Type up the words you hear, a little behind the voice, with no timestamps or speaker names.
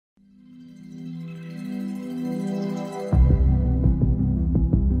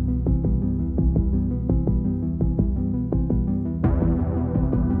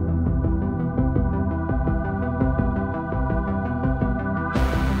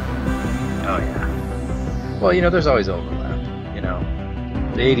Well, there's always overlap.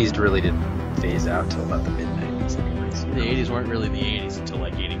 The 80s really didn't phase out till about the mid-90s anyways. The 80s weren't really the 80s until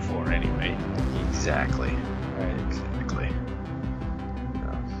like 84 anyway. Exactly. Right. Exactly.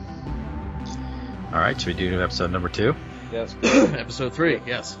 All right, should we do episode number 2? Yes. Episode 3,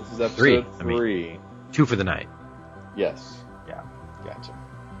 yes. This is episode 3. 2 for the night. Yes. Yeah. Gotcha.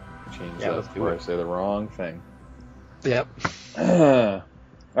 Change Yeah, that let's do before I it. say the wrong thing. Yep.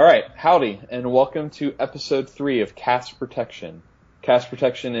 All right, howdy, and welcome to episode 3 of Cast Protection. Cast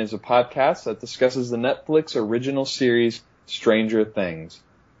Protection is a podcast that discusses the Netflix original series Stranger Things.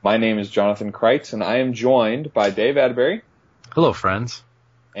 My name is Jonathan Kreitz, and I am joined by Dave Atterbury. Hello, friends.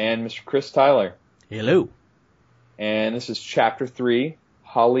 And Mr. Chris Tyler. Hello. And this is Chapter 3,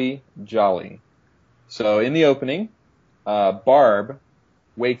 Holly Jolly. So in the opening, Barb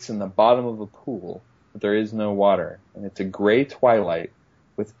wakes in the bottom of a pool, but there is no water, and it's a gray twilight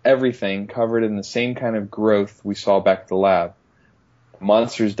with everything covered in the same kind of growth we saw back at the lab. The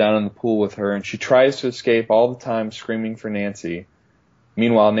monster's down in the pool with her, and she tries to escape all the time screaming for Nancy.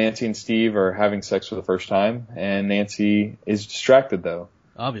 Meanwhile, Nancy and Steve are having sex for the first time, and Nancy is distracted, though.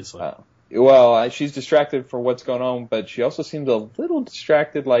 Obviously. She's distracted for what's going on, but she also seems a little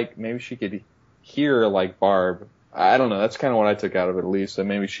distracted, like maybe she could hear, like, Barb. I don't know, that's kind of what I took out of it, at least, that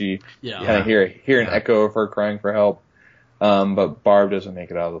maybe she kind of hear an echo of her crying for help. But Barb doesn't make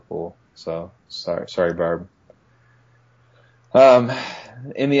it out of the pool, so sorry, Barb.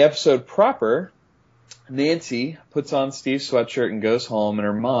 In the episode proper, Nancy puts on Steve's sweatshirt and goes home, and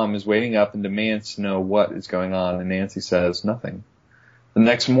her mom is waiting up and demands to know what is going on, and Nancy says nothing. The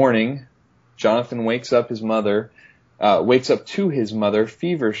next morning, Jonathan wakes up to his mother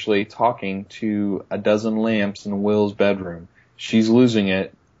feverishly talking to a dozen lamps in Will's bedroom. She's losing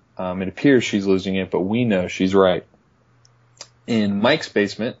it. It appears she's losing it, but we know she's right. In Mike's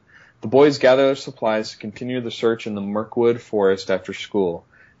basement, the boys gather their supplies to continue the search in the Mirkwood forest after school.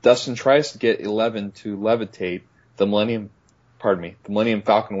 Dustin tries to get Eleven to levitate the Millennium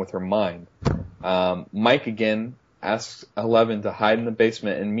Falcon with her mind. Mike again asks Eleven to hide in the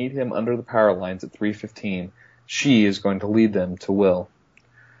basement and meet him under the power lines at 3:15. She is going to lead them to Will.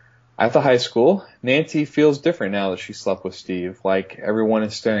 At the high school, Nancy feels different now that she slept with Steve, like everyone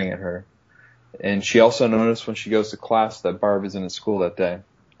is staring at her. And she also noticed when she goes to class that Barb isn't at school that day.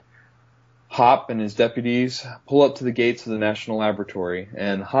 Hop and his deputies pull up to the gates of the National Laboratory,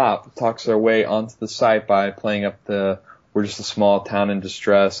 and Hop talks their way onto the site by playing up the "we're just a small town in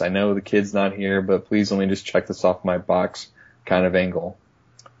distress, I know the kid's not here, but please let me just check this off my box" kind of angle.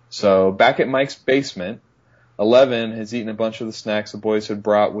 So back at Mike's basement, Eleven has eaten a bunch of the snacks the boys had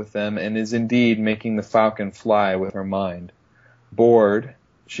brought with them and is indeed making the Falcon fly with her mind. Bored,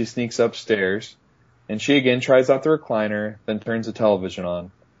 she sneaks upstairs, and she again tries out the recliner, then turns the television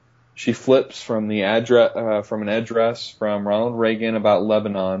on. She flips from an address from Ronald Reagan about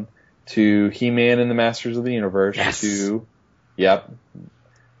Lebanon to He-Man and the Masters of the Universe to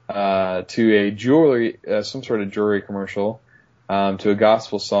a jewelry, some sort of jewelry commercial, to a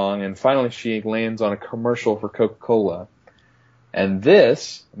gospel song, and finally she lands on a commercial for Coca-Cola. And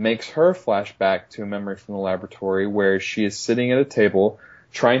this makes her flash back to a memory from the laboratory where she is sitting at a table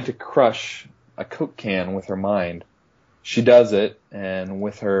trying to crush a Coke can with her mind. She does it, and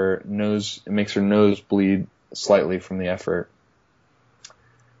with her nose, it makes her nose bleed slightly from the effort.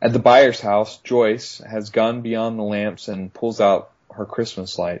 At the Byers house, Joyce has gone beyond the lamps and pulls out her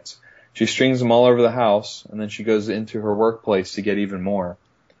Christmas lights. She strings them all over the house, and then she goes into her workplace to get even more.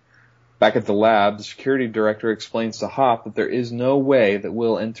 Back at the lab, the security director explains to Hop that there is no way that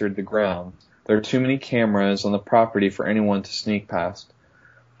Will entered the ground. There are too many cameras on the property for anyone to sneak past.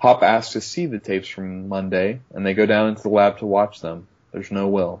 Hop asks to see the tapes from Monday, and they go down into the lab to watch them. There's no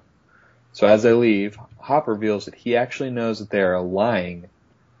Will. So as they leave, Hop reveals that he actually knows that they are lying.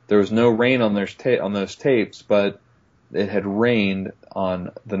 There was no rain on those tapes, but it had rained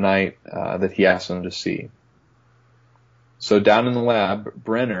on the night that he asked them to see. So down in the lab,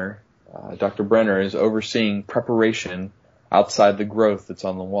 Dr. Brenner is overseeing preparation outside the growth that's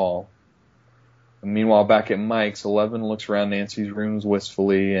on the wall. And meanwhile, back at Mike's, Eleven looks around Nancy's rooms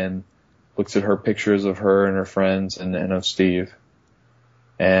wistfully and looks at her pictures of her and her friends and of Steve.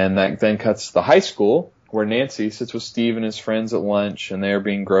 And that then cuts to the high school, where Nancy sits with Steve and his friends at lunch, and they are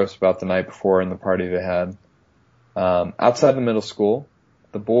being gross about the night before and the party they had. Outside the middle school,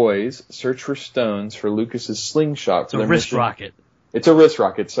 the boys search for stones for Lucas's slingshot. It's a wrist rocket. It's a wrist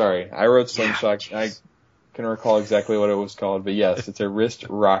rocket, sorry. I wrote slingshot. Yeah, I can recall exactly what it was called, but yes, it's a wrist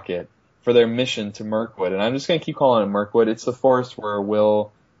rocket for their mission to Mirkwood. And I'm just going to keep calling it Mirkwood. It's the forest where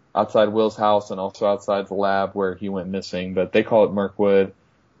outside Will's house and also outside the lab where he went missing, but they call it Mirkwood.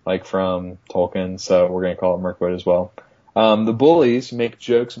 like from Tolkien, so we're going to call it Mirkwood as well. The bullies make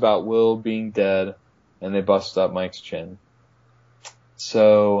jokes about Will being dead, and they bust up Mike's chin.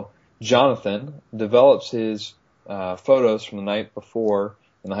 So Jonathan develops his photos from the night before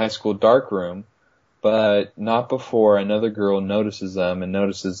in the high school darkroom, but not before another girl notices them and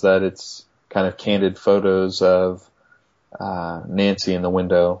notices that it's kind of candid photos of Nancy in the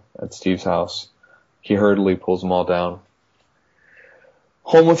window at Steve's house. He hurriedly pulls them all down.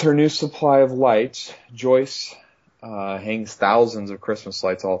 Home with her new supply of lights, Joyce hangs thousands of Christmas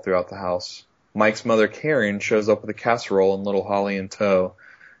lights all throughout the house. Mike's mother, Karen, shows up with a casserole and little Holly in tow,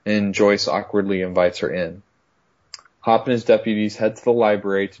 and Joyce awkwardly invites her in. Hop and his deputies head to the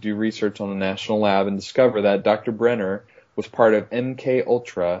library to do research on the National Lab and discover that Dr. Brenner was part of MK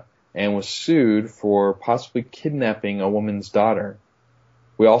Ultra and was sued for possibly kidnapping a woman's daughter.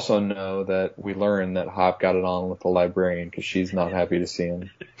 We also know that we learn that Hop got it on with the librarian because she's not happy to see him.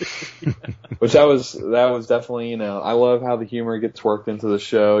 Which that was definitely, I love how the humor gets worked into the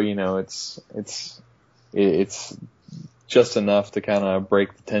show. It's just enough to kind of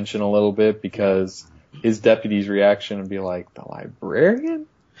break the tension a little bit because his deputy's reaction would be like, the librarian?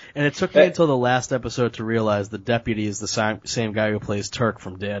 And it took me until the last episode to realize the deputy is the same guy who plays Turk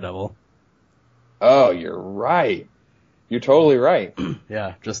from Daredevil. Oh, you're right. You're totally right.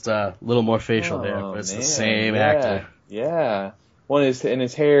 Yeah, just a little more facial there, but it's the same actor. Yeah.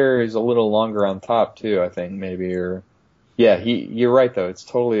 His hair is a little longer on top too, I think, maybe, or you're right though. It's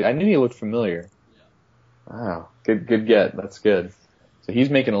totally, I knew he looked familiar. Wow. Good get. That's good. So he's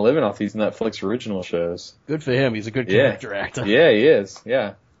making a living off these Netflix original shows. Good for him. He's a good character actor. Yeah, he is.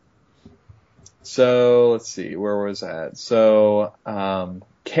 Yeah. So let's see, where was that? So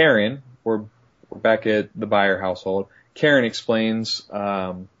Karen, we're back at the Byer household. Karen explains,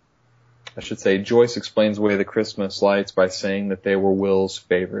 Joyce explains away the Christmas lights by saying that they were Will's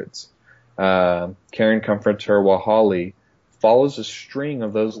favorites. Karen comforts her while Holly follows a string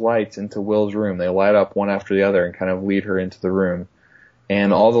of those lights into Will's room. They light up one after the other and kind of lead her into the room.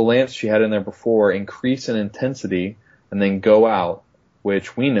 And all the lamps she had in there before increase in intensity and then go out,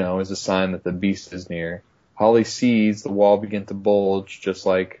 which we know is a sign that the beast is near. Holly sees the wall begin to bulge just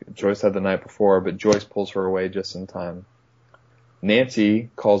like Joyce had the night before, but Joyce pulls her away just in time.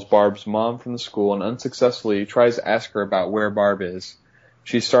 Nancy calls Barb's mom from the school and unsuccessfully tries to ask her about where Barb is.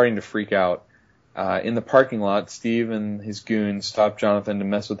 She's starting to freak out. In the parking lot, Steve and his goons stop Jonathan to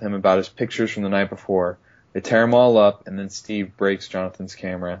mess with him about his pictures from the night before. They tear them all up, and then Steve breaks Jonathan's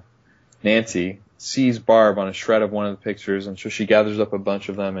camera. Nancy sees Barb on a shred of one of the pictures, and so she gathers up a bunch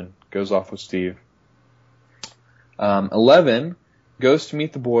of them and goes off with Steve. 11 goes to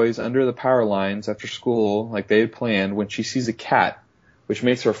meet the boys under the power lines after school like they had planned when she sees a cat, which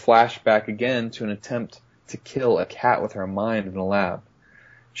makes her flash back again to an attempt to kill a cat with her mind in a lab.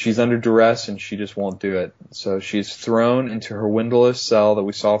 She's under duress and she just won't do it. So she's thrown into her windowless cell that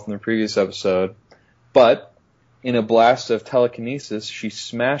we saw from the previous episode, but in a blast of telekinesis, she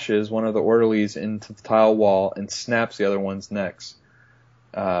smashes one of the orderlies into the tile wall and snaps the other one's necks.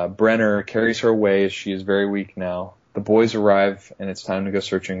 Brenner carries her away as she is very weak now. The boys arrive, and it's time to go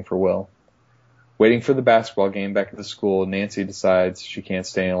searching for Will. Waiting for the basketball game back at the school, Nancy decides she can't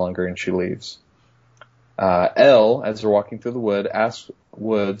stay any longer, and she leaves. Elle, as they're walking through the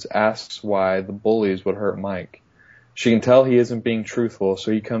woods, asks why the bullies would hurt Mike. She can tell he isn't being truthful,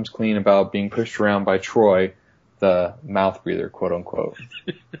 so he comes clean about being pushed around by Troy, the mouth breather, quote unquote.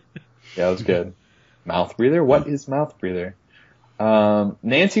 Yeah, that was good. Mouth breather? What is mouth breather?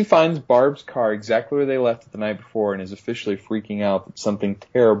 Nancy finds Barb's car exactly where they left it the night before and is officially freaking out that something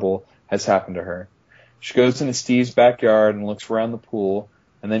terrible has happened to her. She goes into Steve's backyard and looks around the pool,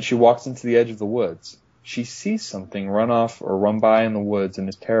 and then she walks into the edge of the woods. She sees something run by in the woods and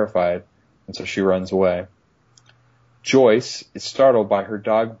is terrified, and so she runs away. Joyce is startled by her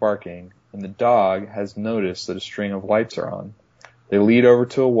dog barking, and the dog has noticed that a string of lights are on. They lead over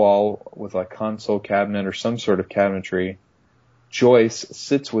to a wall with a console cabinet or some sort of cabinetry. Joyce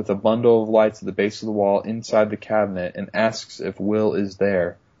sits with a bundle of lights at the base of the wall inside the cabinet and asks if Will is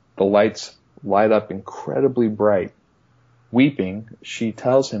there. The lights light up incredibly bright. Weeping, she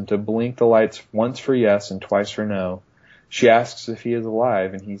tells him to blink the lights once for yes and twice for no. She asks if he is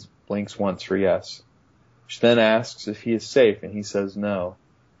alive, and he blinks once for yes. She then asks if he is safe, and he says no.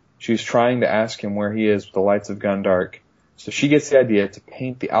 She's trying to ask him where he is, but the lights have gone dark. So she gets the idea to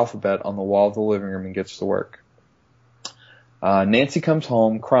paint the alphabet on the wall of the living room and gets to work. Nancy comes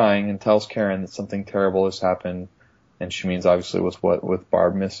home crying and tells Karen that something terrible has happened, and she means obviously with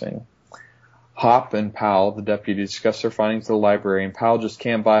Barb missing. Hop and Powell, the deputy, discuss their findings at the library, and Powell just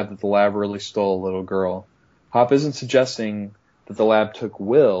can't buy that the lab really stole a little girl. Hop isn't suggesting that the lab took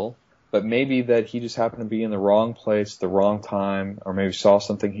Will, but maybe that he just happened to be in the wrong place at the wrong time, or maybe saw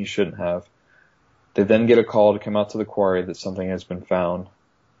something he shouldn't have. They then get a call to come out to the quarry that something has been found.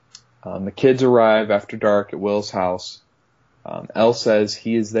 The kids arrive after dark at Will's house. Elle says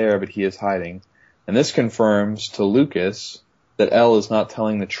he is there, but he is hiding. And this confirms to Lucas that Elle is not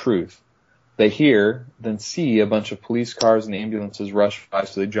telling the truth. They hear, then see a bunch of police cars and ambulances rush by,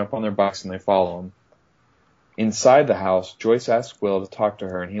 so they jump on their bikes and they follow him. Inside the house, Joyce asks Will to talk to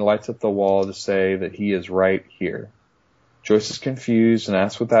her, and he lights up the wall to say that he is right here. Joyce is confused and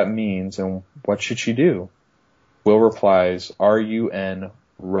asks what that means and what should she do. Will replies, R-U-N,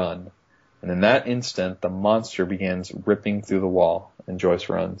 run. And in that instant, the monster begins ripping through the wall, and Joyce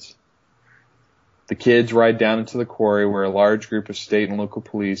runs. The kids ride down into the quarry where a large group of state and local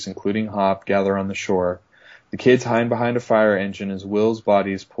police, including Hop, gather on the shore. The kids hide behind a fire engine as Will's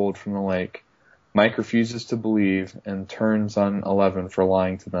body is pulled from the lake. Mike refuses to believe and turns on Eleven for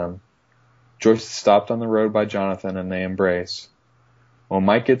lying to them. Joyce is stopped on the road by Jonathan and they embrace. When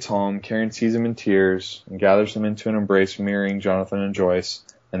Mike gets home, Karen sees him in tears and gathers him into an embrace mirroring Jonathan and Joyce.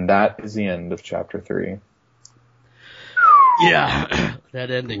 And that is the end of chapter 3. Yeah,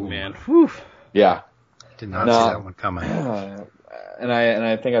 that ending, man. Whew. Yeah. Did not see that one coming. And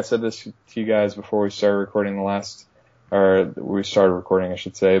I think I said this to you guys before we started recording I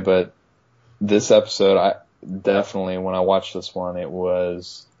should say, but this episode, I definitely, when I watched this one, it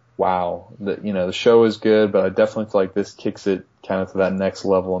was, wow. The show is good, but I definitely feel like this kicks it kind of to that next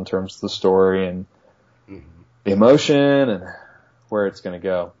level in terms of the story and the emotion and where it's going to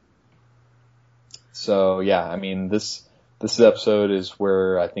go. So yeah, I mean, this episode is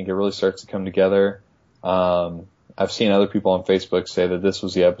where I think it really starts to come together. I've seen other people on Facebook say that this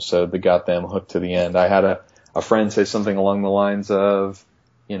was the episode that got them hooked to the end. I had a friend say something along the lines of,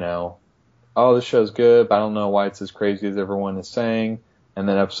 oh, this show's good, but I don't know why it's as crazy as everyone is saying. And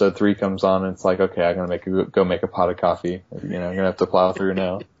then episode 3 comes on and it's like, okay, I'm going to go make a pot of coffee. I'm going to have to plow through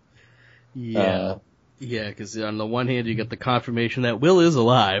now. Yeah. Yeah, because on the one hand, you get the confirmation that Will is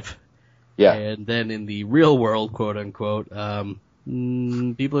alive. Yeah. And then in the real world, quote unquote,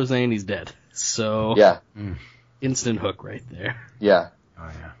 people are saying he's dead. So, yeah. Instant hook right there. Yeah. Oh,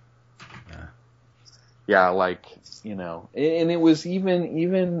 yeah. Yeah. Yeah, like, and it was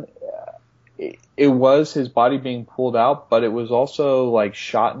even it was his body being pulled out, but it was also like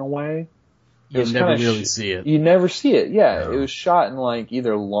shot in a way. You never really see it. You never see it, yeah. No. It was shot in like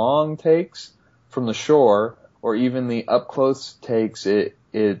either long takes from the shore or even the up close takes. It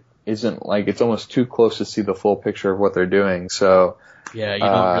isn't like, it's almost too close to see the full picture of what they're doing. So yeah, you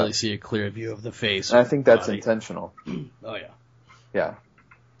don't really see a clear view of the face. And I think that's body. intentional. Oh yeah. Yeah.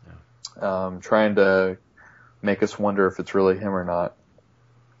 Trying to make us wonder if it's really him or not.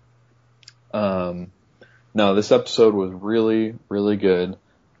 No, this episode was really, really good.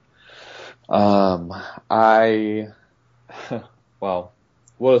 We can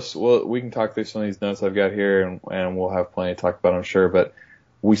talk through some of these notes I've got here and we'll have plenty to talk about, I'm sure, but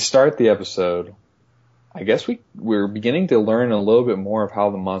we start the episode, I guess we're beginning to learn a little bit more of how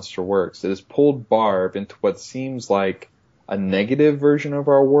the monster works. It has pulled Barb into what seems like a negative version of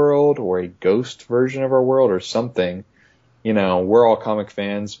our world or a ghost version of our world or something. We're all comic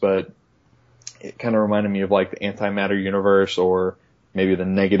fans, but it kind of reminded me of like the antimatter universe or maybe the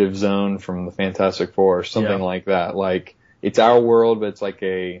negative zone from the Fantastic Four or something like that. Like, it's our world, but it's like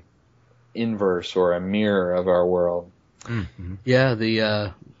a inverse or a mirror of our world. Mm-hmm. Yeah,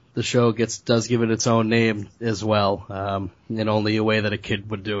 the show does give it its own name as well, in only a way that a kid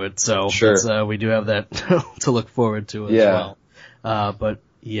would do it. So sure. We do have that to look forward to as well. But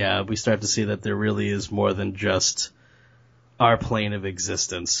yeah, we start to see that there really is more than just our plane of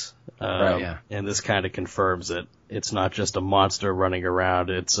existence. Right, yeah. And this kind of confirms it. It's not just a monster running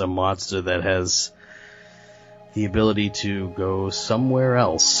around. It's a monster that has the ability to go somewhere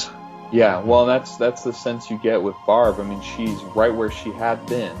else. Yeah, well, that's the sense you get with Barb. I mean, she's right where she had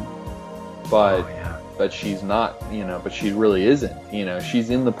been, but she's not, but she really isn't. She's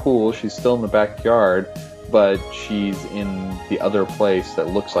in the pool, she's still in the backyard, but she's in the other place that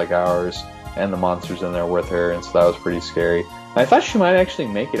looks like ours, and the monster's in there with her, and so that was pretty scary. I thought she might actually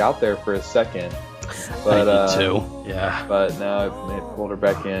make it out there for a second, but I did too. Yeah. But now it pulled her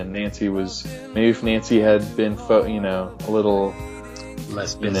back in. Maybe if Nancy had been, a little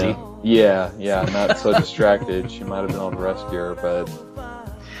less busy. Yeah, not so distracted, she might have been able to rescue her, but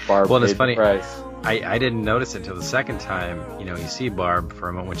Barb paid it's funny. the price. I didn't notice it until the second time, you see Barb for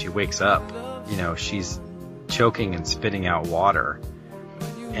a moment when she wakes up, she's choking and spitting out water.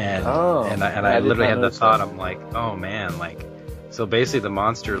 And I literally had the thought, I'm like, oh man, like, So basically, the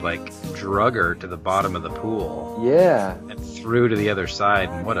monster like drug her to the bottom of the pool. Yeah. And threw to the other side.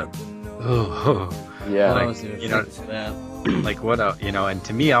 And what a yeah. Like what a and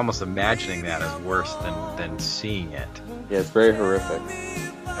to me, almost imagining that is worse than seeing it. Yeah, it's very horrific.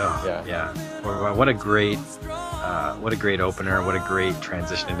 Oh yeah. What a great opener. What a great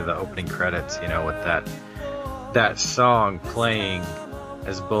transition into the opening credits. With that song playing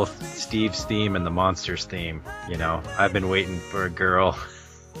as both Steve's theme and the monster's theme. I've been waiting for a girl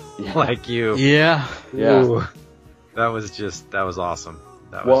like you. Yeah. Ooh. That was awesome.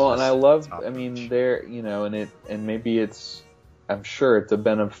 And I love, I mean, there, and maybe I'm sure it's a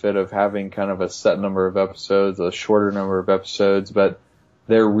benefit of having kind of a set number of episodes, a shorter number of episodes, but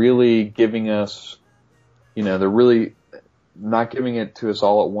they're really giving us, they're really not giving it to us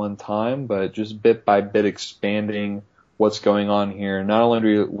all at one time, but just bit by bit expanding what's going on here. Not only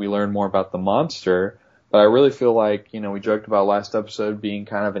do we learn more about the monster, but I really feel like, we joked about last episode being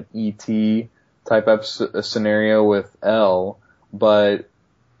kind of an E.T. type scenario with Elle, but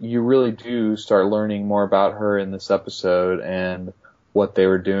you really do start learning more about her in this episode and what they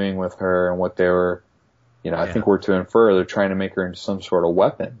were doing with her and what they were, I think we're to infer they're trying to make her into some sort of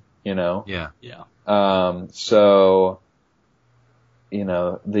weapon, Yeah. So,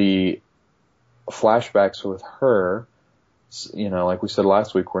 the flashbacks with her, like we said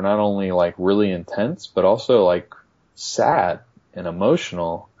last week, were not only like really intense, but also like sad and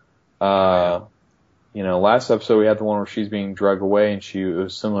emotional. Last episode we had the one where she's being drugged away, and it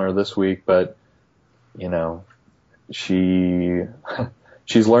was similar this week, but she's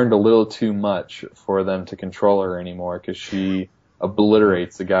learned a little too much for them to control her anymore, because she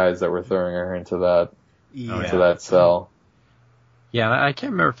obliterates the guys that were throwing her into that cell. Yeah, I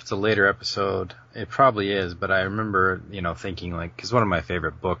can't remember if it's a later episode. It probably is, but I remember, thinking because one of my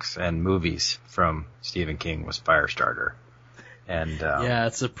favorite books and movies from Stephen King was Firestarter. And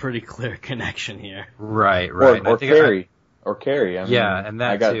it's a pretty clear connection here. Right. Or Carrie. I mean, and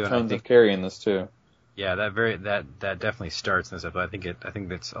that I got too. tons of Carrie in this too. Yeah, that definitely starts in this episode. I think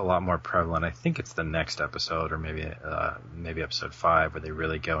that's a lot more prevalent. I think it's the next episode, or maybe episode 5, where they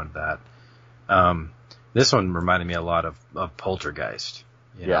really go into that. This one reminded me a lot of Poltergeist.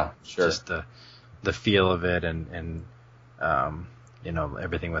 Sure. Just the feel of it, and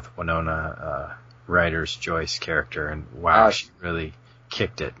everything with Winona Ryder's Joyce character, and wow, she really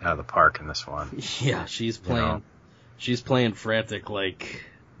kicked it out of the park in this one. Yeah, she's playing frantic like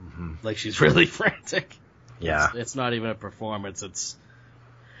she's really frantic. Yeah, it's not even a performance. It's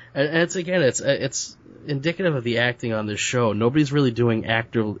indicative of the acting on this show. Nobody's really doing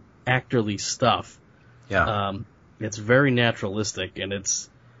actorly stuff. Yeah. It's very naturalistic, and it's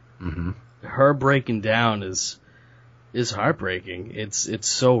her breaking down is heartbreaking. It's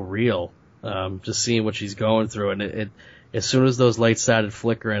so real. Just seeing what she's going through, and it as soon as those lights started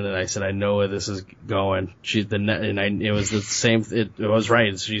flickering, and I said, I know where this is going. It was the same. It was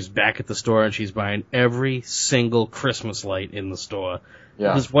right. She's back at the store, and she's buying every single Christmas light in the store. Yeah.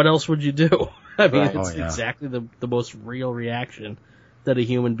 Because what else would you do? I mean, it's exactly the most real reaction that a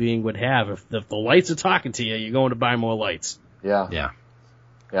human being would have. If the lights are talking to you, you're going to buy more lights. Yeah.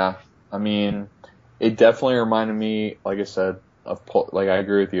 I mean, it definitely reminded me, like I said, I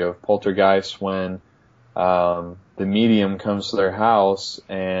agree with you, of Poltergeist, when the medium comes to their house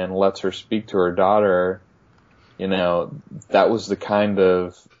and lets her speak to her daughter. That was the kind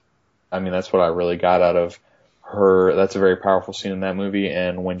of, that's what I really got out of her. That's a very powerful scene in that movie.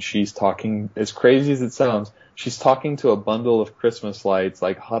 And when she's talking, as crazy as it sounds, she's talking to a bundle of Christmas lights,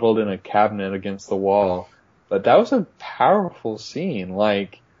 like huddled in a cabinet against the wall. But that was a powerful scene.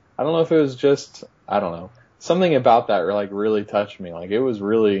 Like, I don't know if it was just, something about that really touched me. Like, it was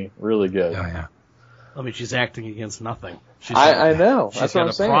really, really good. Oh, yeah. I mean, she's acting against nothing. I know. That's what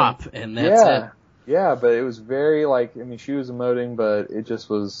I'm saying. She's got a prop, and that's it. Yeah, but it was very, she was emoting, but it just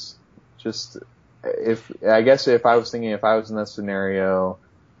was if I was thinking if I was in that scenario,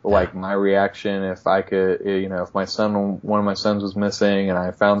 my reaction, if I could, if one of my sons was missing and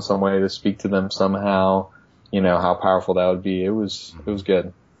I found some way to speak to them somehow, how powerful that would be. It was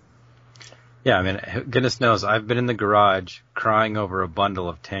good. Yeah, I mean, goodness knows, I've been in the garage crying over a bundle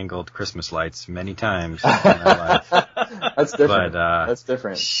of tangled Christmas lights many times in my life. That's different. But, that's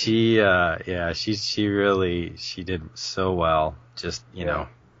different. She did so well. Just,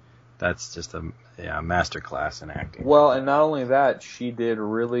 that's just a masterclass in acting. Well, and not only that, she did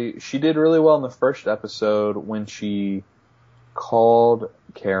really well in the first episode when she called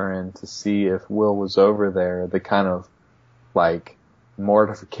Karen to see if Will was over there. The kind of,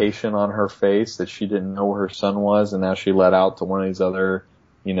 mortification on her face that she didn't know where her son was, and now she let out to one of these other,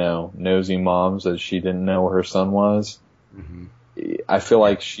 nosy moms that she didn't know where her son was. Mm-hmm. I feel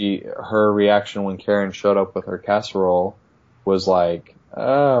like her reaction when Karen showed up with her casserole was like,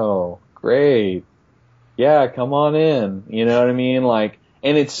 oh, great. Yeah, come on in. You know what I mean? Like,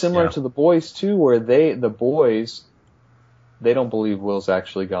 and it's similar to the boys too, where the boys, they don't believe Will's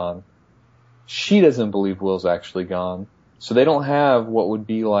actually gone. She doesn't believe Will's actually gone. So they don't have what would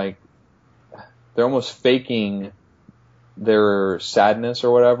be like, they're almost faking their sadness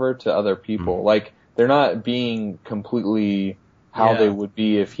or whatever to other people. Mm-hmm. Like, they're not being completely how they would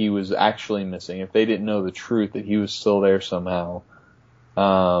be if he was actually missing, if they didn't know the truth that he was still there somehow.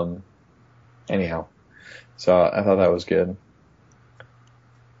 Anyhow. So I thought that was good.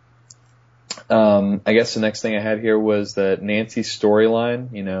 I guess the next thing I had here was that Nancy's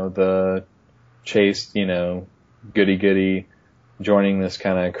storyline, the Chase, goody-goody joining this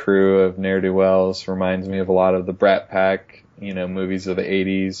kind of crew of ne'er-do-wells reminds me of a lot of the Brat Pack, movies of the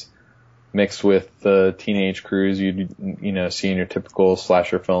 80s mixed with the teenage crews you'd, see in your typical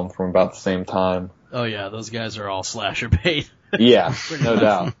slasher film from about the same time. Oh yeah, those guys are all slasher bait. Yeah, no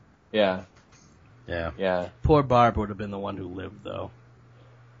doubt. Yeah. Yeah. Yeah. Poor Barb would have been the one who lived, though.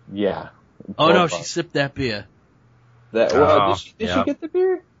 Yeah. Oh no, she sipped that beer. Did she get the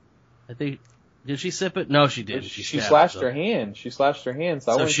beer? I think. Did she sip it? No, she didn't. She slashed her hand. She slashed her hand,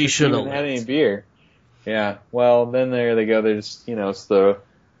 so I she should have had any beer. Yeah. Well, then there they go. There's, it's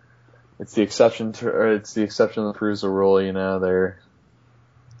the exception to the Prusa rule. They're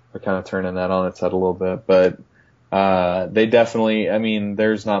kind of turning that on its head a little bit, but. They definitely,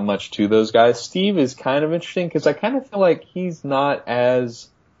 there's not much to those guys. Steve is kind of interesting because I kind of feel like he's not as,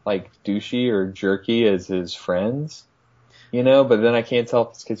 douchey or jerky as his friends, but then I can't tell if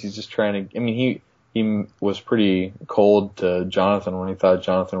it's because he's just trying to, he was pretty cold to Jonathan when he thought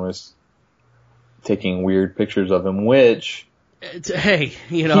Jonathan was taking weird pictures of him, which, hey,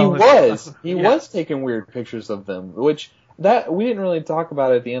 he was taking weird pictures of them, which, that, we didn't really talk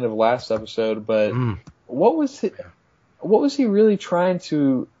about it at the end of last episode, but, What was he really trying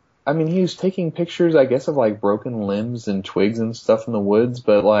to, he was taking pictures, I guess, of broken limbs and twigs and stuff in the woods,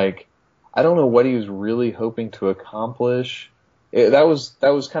 but I don't know what he was really hoping to accomplish. That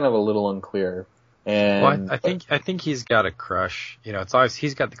was kind of a little unclear. And I think he's got a crush. It's always,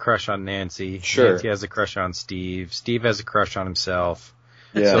 he's got the crush on Nancy. Sure. Nancy has a crush on Steve. Steve has a crush on himself.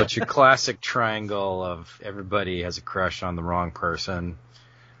 Yeah. So it's your classic triangle of everybody has a crush on the wrong person.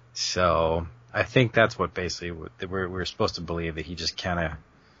 So I think that's what basically we're supposed to believe, that he just kind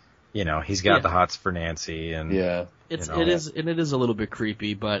of, he's got the hots for Nancy, and it is a little bit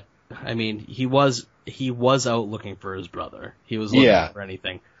creepy, but he was out looking for his brother. He was looking for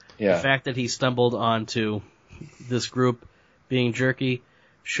anything. Yeah. The fact that he stumbled onto this group being jerky,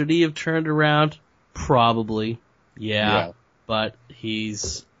 should he have turned around? Probably. Yeah. But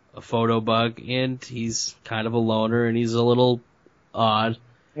he's a photo bug, and he's kind of a loner, and he's a little odd.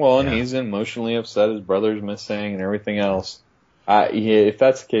 Well, and he's emotionally upset his brother's missing and everything else. If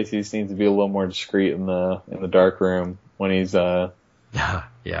that's the case, he just needs to be a little more discreet in the dark room when he's gonna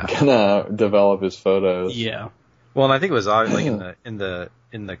develop his photos. Yeah. Well, and I think it was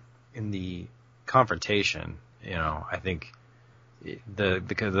in the confrontation. I think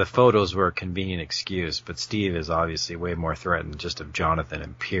the photos were a convenient excuse, but Steve is obviously way more threatened just of Jonathan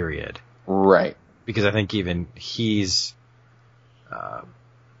and period. Right. Because I think even he's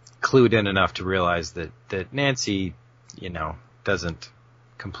clued in enough to realize that Nancy, doesn't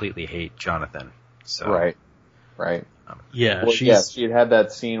completely hate Jonathan. So Right. She had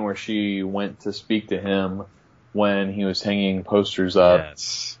that scene where she went to speak to him when he was hanging posters up.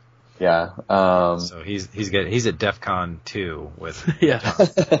 Yes. Yeah. So he's at DEFCON 2 with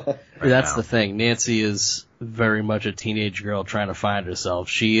That's the thing. Nancy is very much a teenage girl trying to find herself.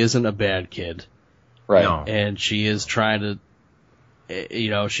 She isn't a bad kid. Right. No. And she is trying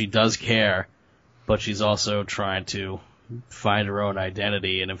to, she does care, but she's also trying to find her own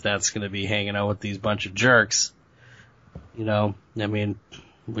identity. And if that's going to be hanging out with these bunch of jerks, we've all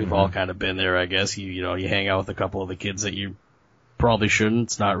kind of been there, I guess. You hang out with a couple of the kids that you probably shouldn't.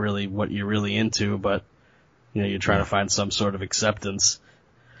 It's not really what you're really into, but, you're trying to find some sort of acceptance.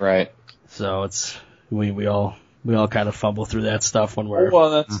 Right. So we all kind of fumble through that stuff when we're...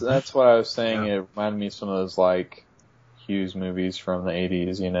 Well, that's what I was saying. It reminded me of some of those, Hughes movies from the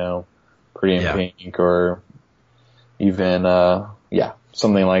 80s, Pretty in Pink, or even,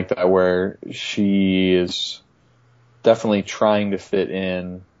 something like that, where she is definitely trying to fit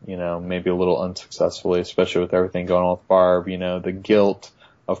in, maybe a little unsuccessfully, especially with everything going on with Barb, the guilt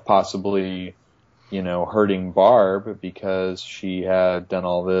of possibly, hurting Barb because she had done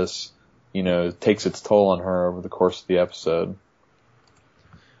all this, takes its toll on her over the course of the episode.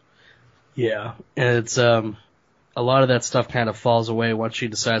 Yeah, and it's, a lot of that stuff kind of falls away once she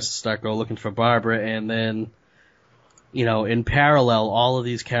decides to start looking for Barbara, and then, in parallel, all of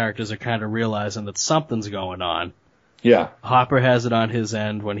these characters are kind of realizing that something's going on. Yeah. Hopper has it on his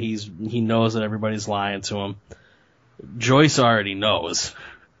end when he knows that everybody's lying to him. Joyce already knows.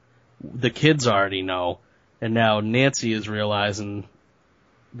 The kids already know. And now Nancy is realizing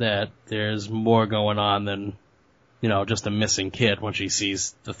that there's more going on than, just a missing kid when she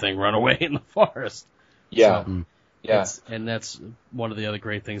sees the thing run away in the forest. Yeah. So, yeah. And that's one of the other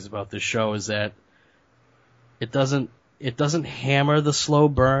great things about this show is that it doesn't hammer the slow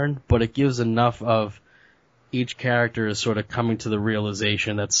burn, but it gives enough of each character is sort of coming to the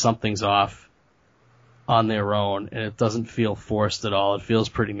realization that something's off on their own, and it doesn't feel forced at all. It feels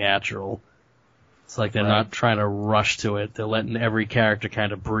pretty natural. It's like they're not trying to rush to it. They're letting every character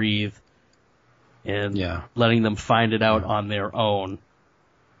kind of breathe and letting them find it out on their own.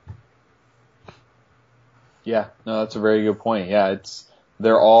 Yeah, no, that's a very good point. Yeah,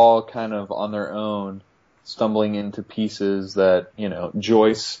 they're all kind of on their own, stumbling into pieces that,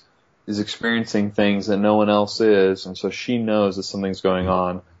 Joyce is experiencing things that no one else is, and so she knows that something's going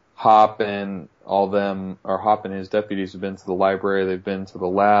on. Hop and his deputies have been to the library, they've been to the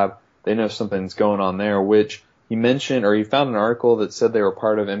lab, they know something's going on there, which he mentioned, or he found an article that said they were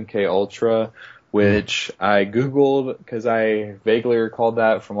part of MK Ultra, which I Googled because I vaguely recalled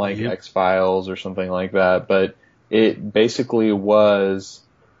that from X-Files or something like that, but it basically was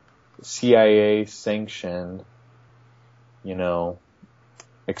CIA sanctioned,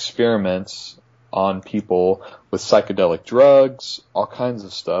 experiments on people with psychedelic drugs, all kinds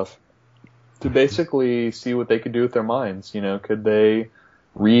of stuff, to basically see what they could do with their minds. Could they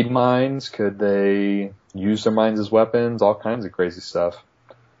read minds? Could they use their minds as weapons? All kinds of crazy stuff.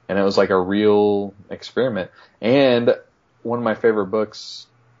 And it was like a real experiment. And one of my favorite books,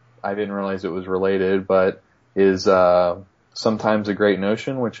 I didn't realize it was related, but is Sometimes a Great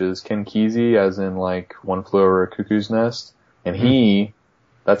Notion, which is Ken Kesey, as in One Flew Over a Cuckoo's Nest. And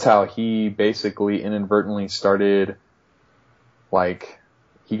that's how he basically inadvertently started,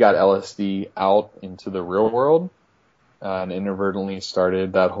 he got LSD out into the real world, and inadvertently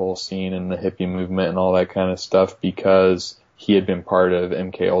started that whole scene in the hippie movement and all that kind of stuff because he had been part of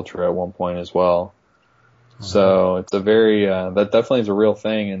MK Ultra at one point as well. So it's a very, that definitely is a real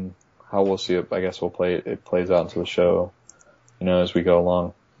thing, and how we'll see it, I guess it plays out into the show, as we go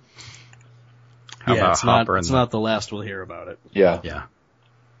along. How about Hopper? It's not the last we'll hear about it. Yeah. Yeah.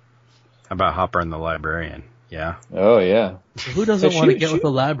 How about Hopper and the librarian? Yeah. Oh, yeah. Who doesn't want to get with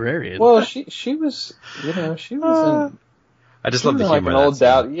the librarian? Well, she was, she was I just love the humor. An old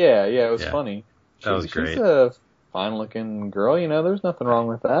doubt. Yeah, it was funny. That was great. She's a fine-looking girl, there's nothing wrong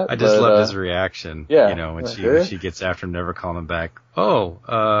with that. I just loved his reaction. Yeah. When she gets after him, never calling him back. Oh,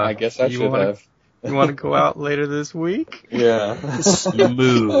 I guess I should have. You want to go out later this week? Yeah.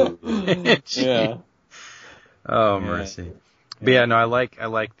 Smooth. Yeah. Oh, mercy. But yeah, no, I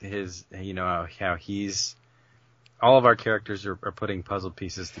like his, how he's, all of our characters are putting puzzle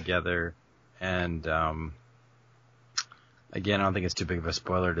pieces together, and, again, I don't think it's too big of a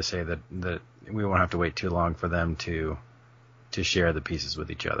spoiler to say that we won't have to wait too long for them to share the pieces with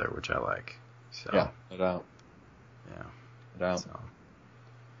each other, which I like. So. Yeah, no doubt. Yeah. No doubt. So.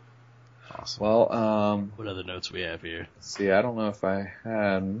 Awesome. Well, what other notes we have here? Let's see, I don't know if I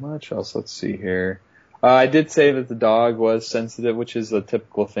had much else. Let's see here. I did say that the dog was sensitive, which is a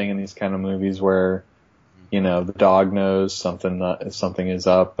typical thing in these kind of movies where, the dog knows something is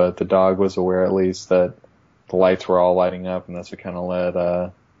up, but the dog was aware at least that the lights were all lighting up, and that's what kind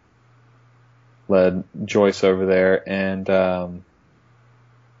of led Joyce over there. And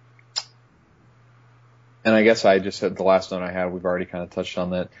I guess I just said the last note I had, we've already kind of touched on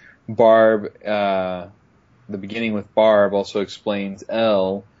that. Barb, the beginning with Barb also explains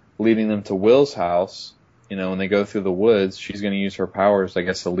Elle leading them to Will's house. When they go through the woods, she's going to use her powers, I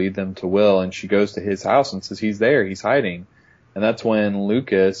guess, to lead them to Will, and she goes to his house and says he's there, he's hiding. And that's when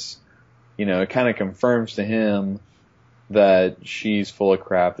Lucas, it kind of confirms to him that she's full of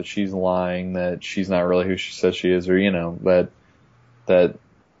crap, that she's lying, that she's not really who she says she is, or, that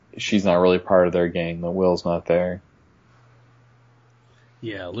she's not really part of their gang, that Will's not there.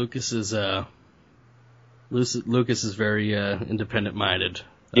 Yeah, Lucas is very independent-minded.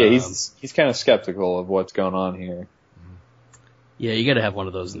 Yeah, he's kind of skeptical of what's going on here. Yeah, you got to have one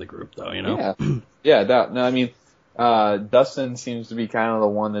of those in the group, though. Yeah, no, I mean, Dustin seems to be kind of the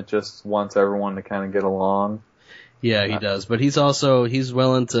one that just wants everyone to kind of get along. Yeah, he does, but he's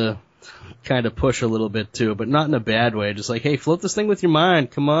willing to kind of push a little bit too, but not in a bad way. Just like, hey, float this thing with your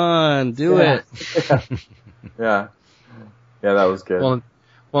mind. Come on, do it. Yeah, that was good. Well,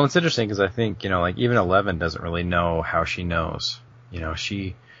 Well, it's interesting because I think, like even 11 doesn't really know how she knows.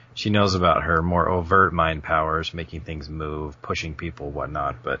 She knows about her more overt mind powers, making things move, pushing people,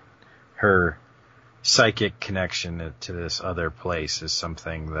 whatnot, but her psychic connection to this other place is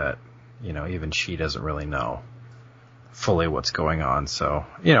something that, even she doesn't really know fully what's going on. So,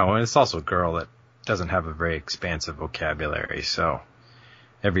 and it's also a girl that doesn't have a very expansive vocabulary, so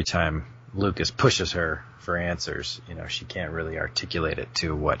every time Lucas pushes her for answers, she can't really articulate it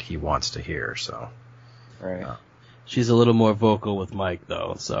to what he wants to hear, so. Right. She's a little more vocal with Mike,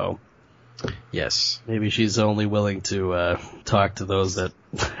 though, so. Yes. Maybe she's only willing to talk to those that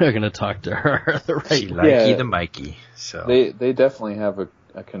are going to talk to her the right way. The Mikey. So they definitely have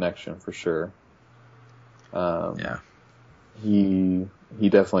a connection for sure. Yeah. He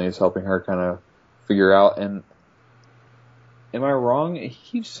definitely is helping her kind of figure out. And am I wrong? He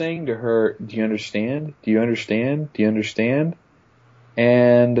keeps saying to her, "Do you understand? Do you understand? Do you understand?"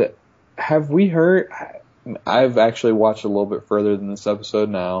 And have we heard? I've actually watched a little bit further than this episode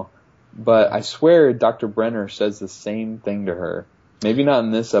now. But I swear Dr. Brenner says the same thing to her. Maybe not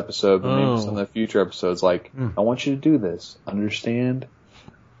in this episode, but maybe some of the future episodes. Like, I want you to do this. Understand?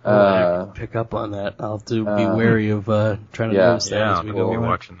 I pick up on that. I'll be wary of trying to notice that as we go. We'll be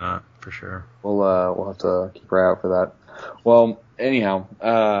watching that for sure. We'll have to keep our eye out for that. Well, anyhow,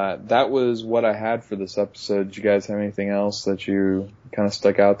 that was what I had for this episode. Did you guys have anything else that you kind of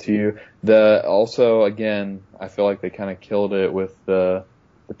stuck out to you? Also, again, I feel like they kind of killed it with the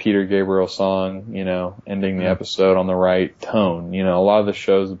Peter Gabriel song, ending the episode on the right tone. A lot of the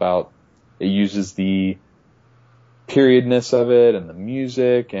shows it uses the periodness of it and the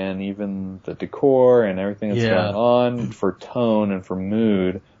music and even the decor and everything that's going on for tone and for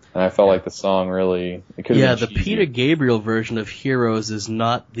mood. And I felt like the song really, it could have been cheesy. Peter Gabriel version of Heroes is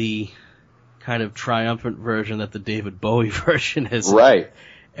not the kind of triumphant version that the David Bowie version is. Right.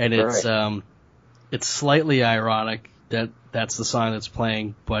 And it's slightly ironic that that's the song that's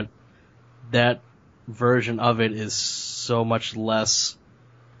playing, but that version of it is so much less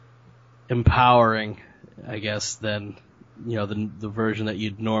empowering, I guess, than the version that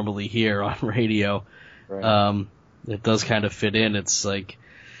you'd normally hear on radio. Right. It does kind of fit in. It's like,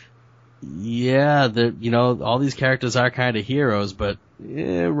 all these characters are kind of heroes, but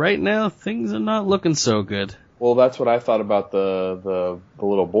right now things are not looking so good. Well, that's what I thought about the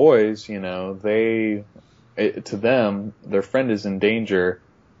little boys. To them, their friend is in danger,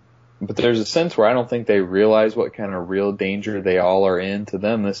 but there's a sense where I don't think they realize what kind of real danger they all are in. To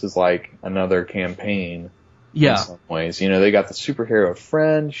them, this is like another campaign. Yeah. In some ways, they got the superhero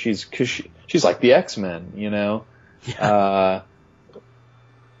friend. She's like the X-Men. Yeah.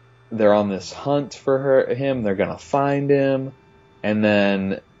 They're on this hunt for him. They're gonna find him, and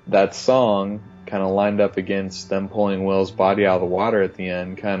then that song kind of lined up against them pulling Will's body out of the water at the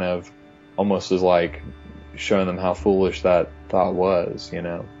end, kind of almost as like showing them how foolish that thought was,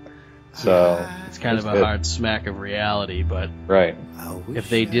 So it's kind of a hard smack of reality, but right. If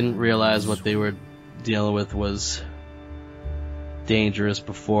they didn't realize what they were dealing with was dangerous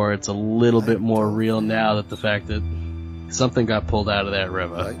before, it's a little bit more real now that the fact that something got pulled out of that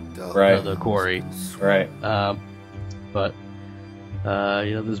river, right? The quarry, right? But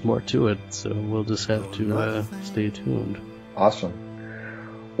there's more to it, so we'll just have to stay tuned. Awesome.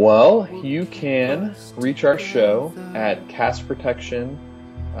 Well, you can reach our show at castprotection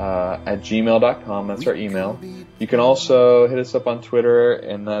at gmail.com. That's our email. You can also hit us up on Twitter,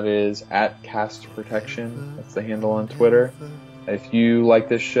 and that is at castprotection. That's the handle on Twitter. If you like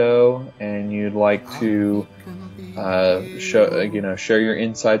this show and you'd like to share your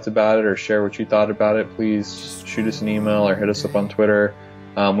insights about it or share what you thought about it, please shoot us an email or hit us up on Twitter.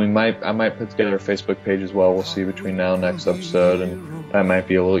 I might put together a Facebook page as well. We'll see between now and next episode, and that might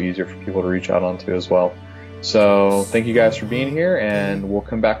be a little easier for people to reach out onto as well. So thank you guys for being here, and we'll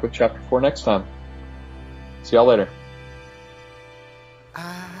come back with Chapter 4 next time. See y'all later.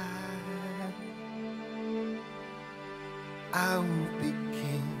 I will be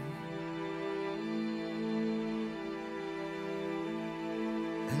king,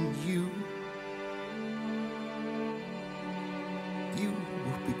 and you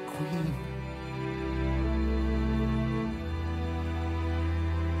will be queen.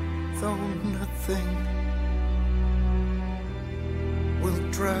 Though nothing will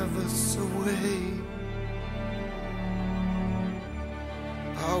drive us away,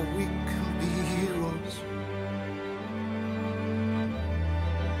 how we can be heroes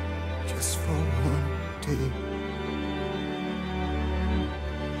just for one day.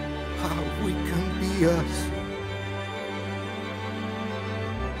 How we can be us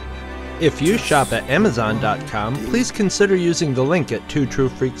If you shop at Amazon.com, please consider using the link at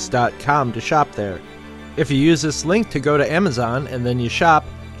twotruefreaks.com to shop there. If you use this link to go to Amazon and then you shop,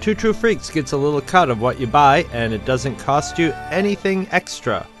 Two True Freaks gets a little cut of what you buy, and it doesn't cost you anything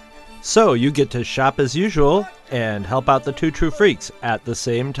extra. So you get to shop as usual and help out the Two True Freaks at the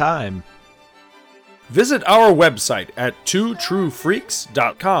same time. Visit our website at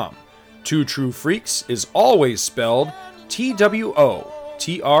twotruefreaks.com. Two True Freaks is always spelled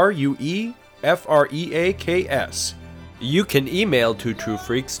TWOTRUEFREAKS. You can email Two True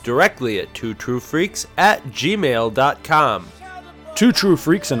Freaks directly at twotruefreaks@gmail.com. Two True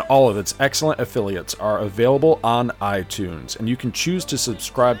Freaks and all of its excellent affiliates are available on iTunes, and you can choose to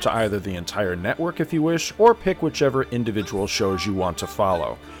subscribe to either the entire network if you wish, or pick whichever individual shows you want to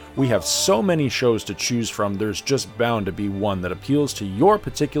follow. We have so many shows to choose from, there's just bound to be one that appeals to your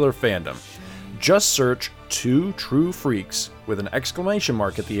particular fandom. Just search Two True Freaks with an exclamation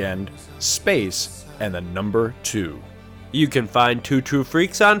mark at the end, space, and the number 2. You can find Two True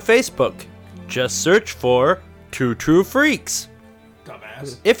Freaks on Facebook. Just search for Two True Freaks.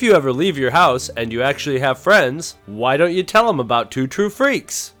 Dumbass. If you ever leave your house and you actually have friends, why don't you tell them about Two True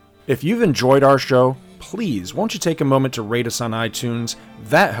Freaks? If you've enjoyed our show, please won't you take a moment to rate us on iTunes?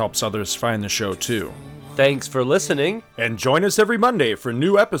 That helps others find the show too. Thanks for listening. And join us every Monday for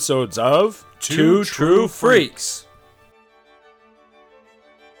new episodes of Two True Freaks.